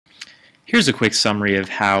Here's a quick summary of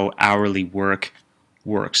how hourly work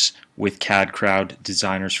works with CAD Crowd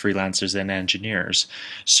designers, freelancers, and engineers.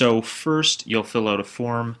 So first, you'll fill out a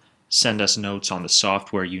form, send us notes on the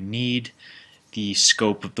software you need, the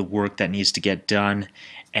scope of the work that needs to get done,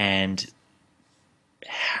 and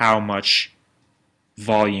how much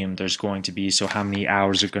volume there's going to be, so how many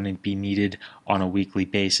hours are going to be needed on a weekly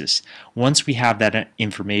basis. Once we have that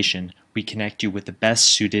information, we connect you with the best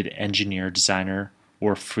suited engineer, designer,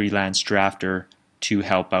 or freelance drafter to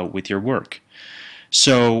help out with your work.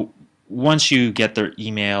 So once you get their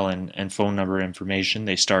email and phone number information,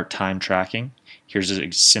 they start time tracking. Here's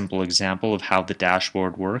a simple example of how the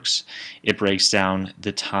dashboard works. It breaks down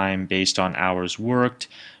the time based on hours worked,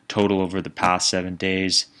 total over the past 7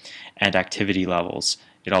 days, and activity levels.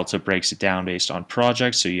 It also breaks it down based on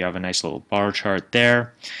projects, so you have a nice little bar chart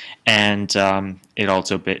there. And it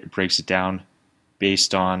also breaks it down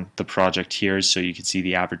based on the project here, so you can see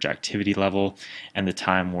the average activity level and the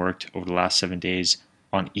time worked over the last 7 days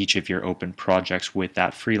on each of your open projects with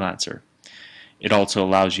that freelancer. It also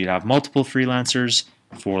allows you to have multiple freelancers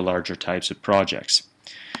for larger types of projects.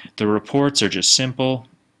 The reports are just simple.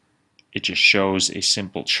 It just shows a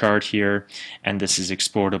simple chart here, and this is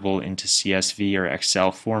exportable into CSV or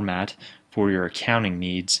Excel format for your accounting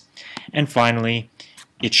needs. And finally,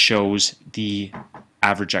 it shows the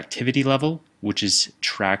average activity level, which is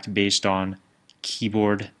tracked based on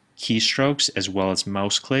keyboard keystrokes as well as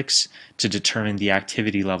mouse clicks to determine the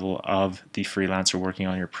activity level of the freelancer working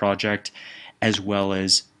on your project, as well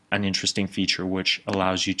as an interesting feature which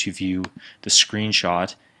allows you to view the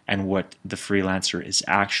screenshot and what the freelancer is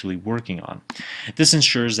actually working on. This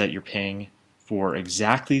ensures that you're paying for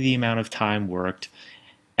exactly the amount of time worked,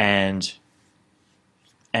 and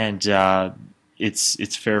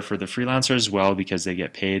it's fair for the freelancer as well because they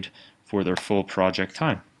get paid for their full project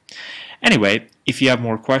time. Anyway, if you have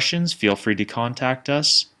more questions, feel free to contact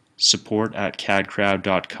us,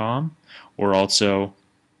 support@cadcrowd.com, or also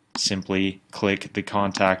simply click the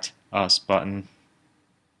Contact Us button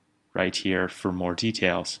right here for more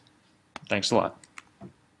details. Thanks a lot.